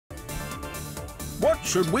What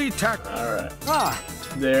should we tackle? Alright. Ah,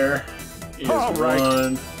 There is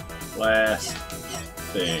one last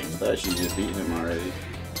thing. I thought you just beaten him already.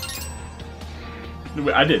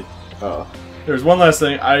 I did. Oh. There's one last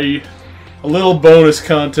thing. A little bonus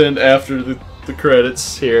content after the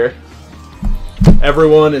credits here.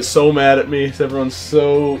 Everyone is so mad at me. Everyone's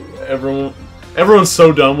so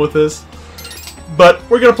done with this. But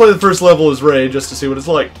we're gonna play the first level as Ray just to see what it's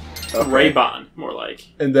like. Okay. Ray-Bon, more like.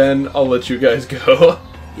 And then I'll let you guys go.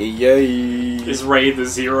 Yay! Is Ray the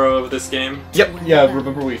zero of this game? Yep. Yeah.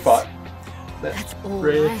 Remember we fought. That's all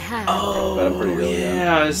Ray. I have. Oh, But I'm pretty early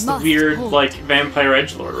yeah, it's the weird, like, vampire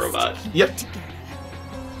edgelord robot. Yep.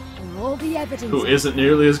 All the evidence. Who isn't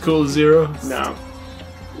nearly as cool as Zero? No.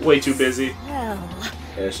 Way too busy. Well, Yeah,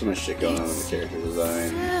 there's so much shit going on in the character design.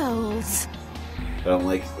 cells. I don't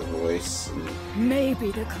like the voice. And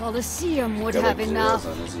Maybe the Colosseum would got, have like, enough.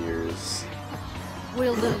 zeros on his ears.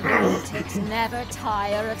 Will the lunatics never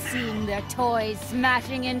tire of seeing their toys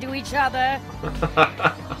smashing into each other?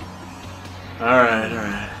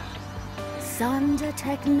 Alright. Sunder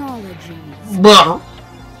Technologies.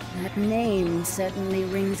 That name certainly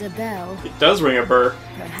rings a bell. It does ring a burr.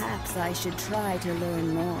 Perhaps I should try to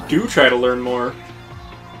learn more. Do try to learn more.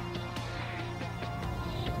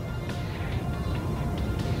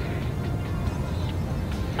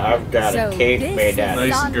 I've got So a cake this made out of is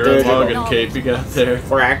Nice Sunder girl logging Technologies. cape you got there.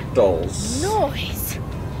 fractals. Noise!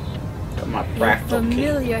 Got my A fractal cake.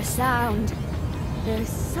 familiar sound. There's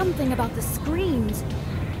something about the screams.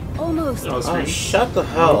 Almost. No, it's Oh, green. shut the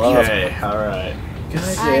hell up. Okay, alright.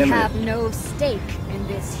 God I damn have it. no stake in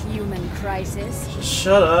this human crisis,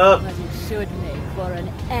 Shut up. but it should make for an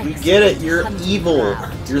We excellent get it, you're hunting evil.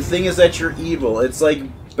 ground. Your thing is that you're evil. It's like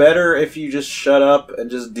better if you just shut up and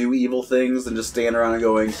just do evil things than just stand around and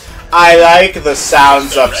going, I like the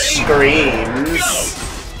sounds of screams.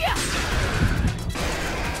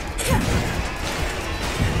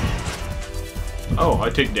 Oh, I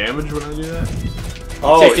take damage when I do that?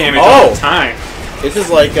 Oh, Take damage all the time. This is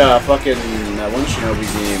like fucking that one Shinobi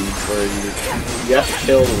game where you have to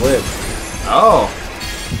kill to live. Oh.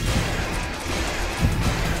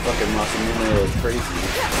 Fucking Masamune is crazy. I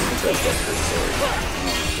think that's that first story.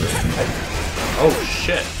 I don't remember. Oh,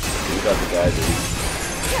 shit. You got the guys that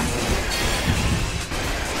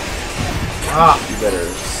Ah. you better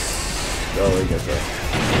go. Okay.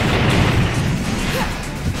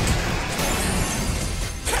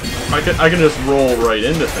 I can just roll right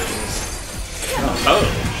into things. Oh.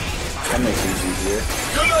 That makes things easier.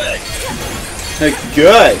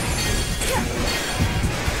 Good!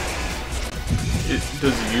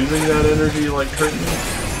 Does using that energy, like, hurt me?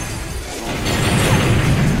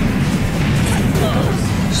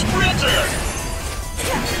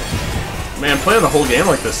 Man, playing the whole game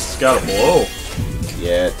like this has gotta blow.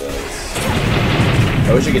 Yeah, it does.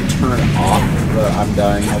 I wish I could turn off the I'm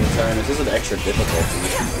dying all the time. It's just an extra difficulty.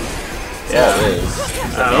 That's all it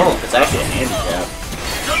is. I don't know. It's actually a handicap.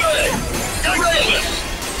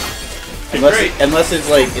 Unless it's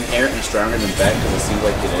like inherently stronger than Beck, because it seems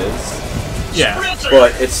like it is. Yeah.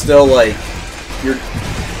 But it's still like you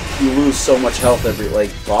lose so much health every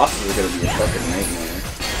bosses are gonna be a fucking nightmare.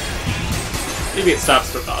 Maybe it stops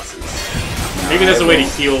for bosses. No, Maybe there's a way to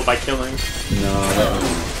won't. heal by killing. No, that won't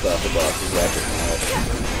stop the bosses after that.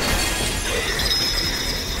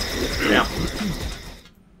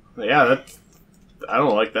 Yeah. Yeah, that... I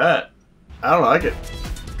don't like that. I don't like it.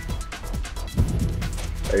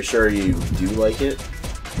 Are you sure you do like it?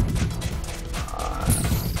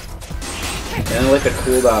 And like a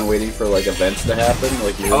cooldown waiting for like events to happen,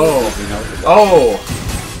 like you Oh!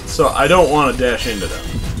 So I don't want to dash into them.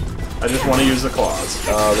 I just want to use the claws.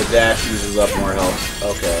 The dash uses up more health.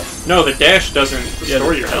 Okay. No, the dash doesn't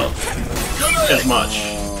restore your health. As much.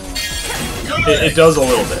 It does a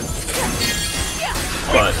little bit.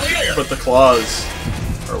 But the claws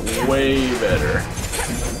are way better.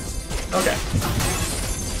 Okay.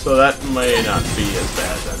 So that may not be as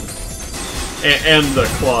bad then. And the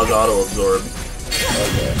claws auto-absorb.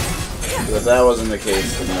 Okay. So if that wasn't the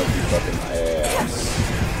case, then that would be fucking my ass.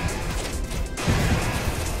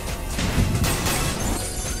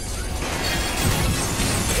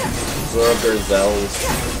 Absorb their zells.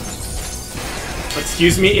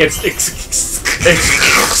 Excuse me, it's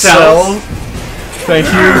Cell. Thank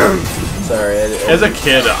you. Sorry. As a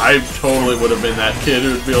kid, I totally would have been that kid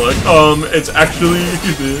who would be like, it's actually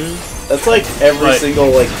this. That's like every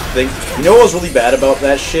single thing. You know what was really bad about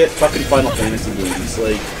that shit? Fucking Final Fantasy games.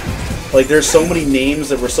 Like there's so many names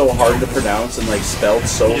that were so hard to pronounce and spelled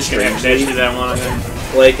so You're just gonna have to dash strangely. you that one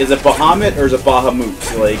then. Like, is it Bahamut or is it Bahamut?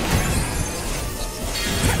 Like,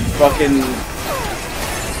 fucking.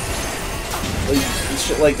 like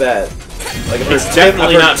shit like that. Like It's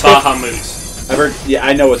definitely not Bahamut. I've heard. Yeah,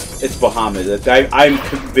 I know it's Bahamut. I'm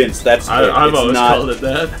convinced that's. I've always not, called it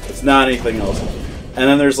that. It's not anything else. And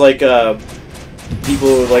then there's like people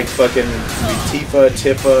who like fucking Tifa,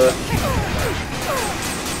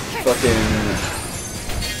 fucking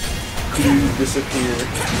disappear.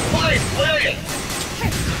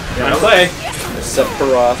 Yeah, play.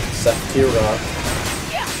 Sephiroth.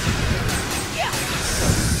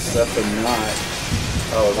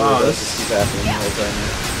 Oh, wow, this just keep happening the whole time.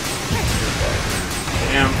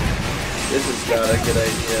 Damn. This has got a good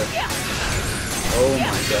idea. Oh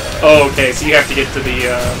my god. Oh, okay, so you have to get to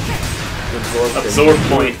the absorb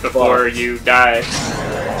point before you die.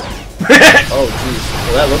 Oh jeez.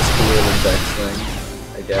 Well, that looks cooler than Dex thing,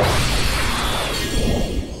 I guess.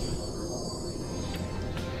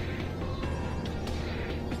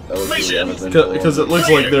 That was really uneventful. Because it looks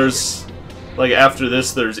like there's, like after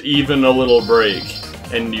this, there's even a little break,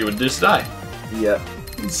 and you would just die. Yep.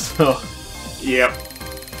 So, Yep.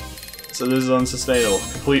 so this is unsustainable.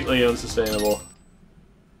 Completely unsustainable.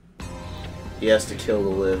 He has to kill to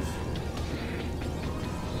live.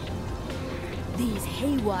 These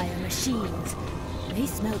haywire machines, they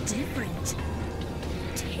smell different.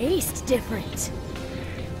 Taste different.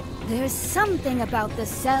 There's something about the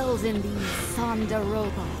cells in these Sonda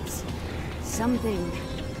robots. Something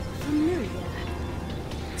familiar.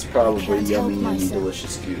 It's probably can't help yummy and myself.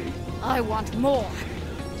 delicious beauty. I want more.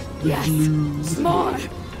 Yes, more.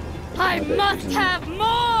 I must have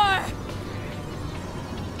more.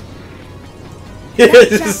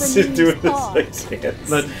 Just doing this like dance.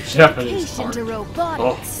 That Japanese Patient to part.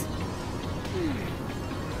 robotics.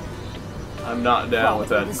 I'm not down with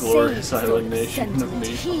that Probably the glorious same sort of alienation of sentiment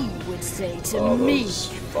me. He would say to All me, those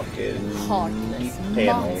fucking heartless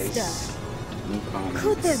panels. monster. Panels.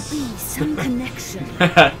 Could there be some connection?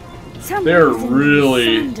 Some They're reason really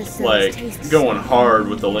Sonda cells like taste going so hard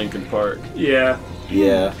with the Linkin Park. Yeah.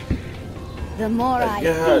 Yeah. The more I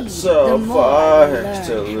got feed, so the more I far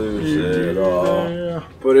to learn. lose it all.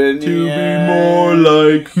 But in To the be end, more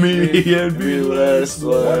like me and be be less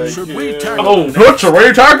like should we you. tackle? Oh, What should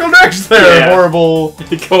we tackle next there, Yeah. horrible?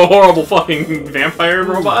 go horrible fucking vampire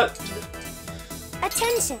robot.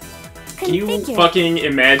 Attention. Can you Configure. fucking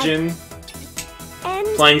imagine End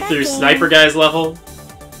playing that through game. Sniper Guy's level?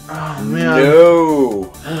 Oh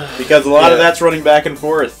No. Because a lot of Yeah. that's running back and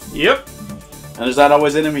forth. Yep. And there's not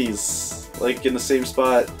always enemies, like, in the same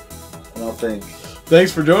spot. I don't think.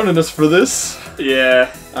 Thanks for joining us for this.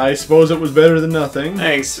 Yeah. I suppose it was better than nothing.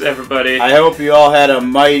 Thanks, everybody. I hope you all had a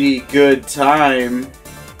mighty good time.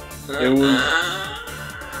 It was.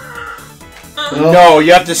 No,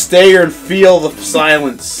 you have to stay here and feel the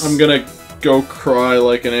silence. I'm gonna go cry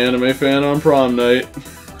like an anime fan on prom night.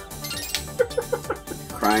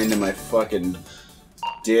 crying to my fucking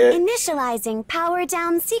dick. Initializing power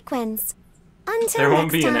down sequence. Until There won't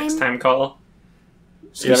next be a time. next time call.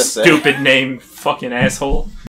 Just You gotta say. stupid name, fucking asshole.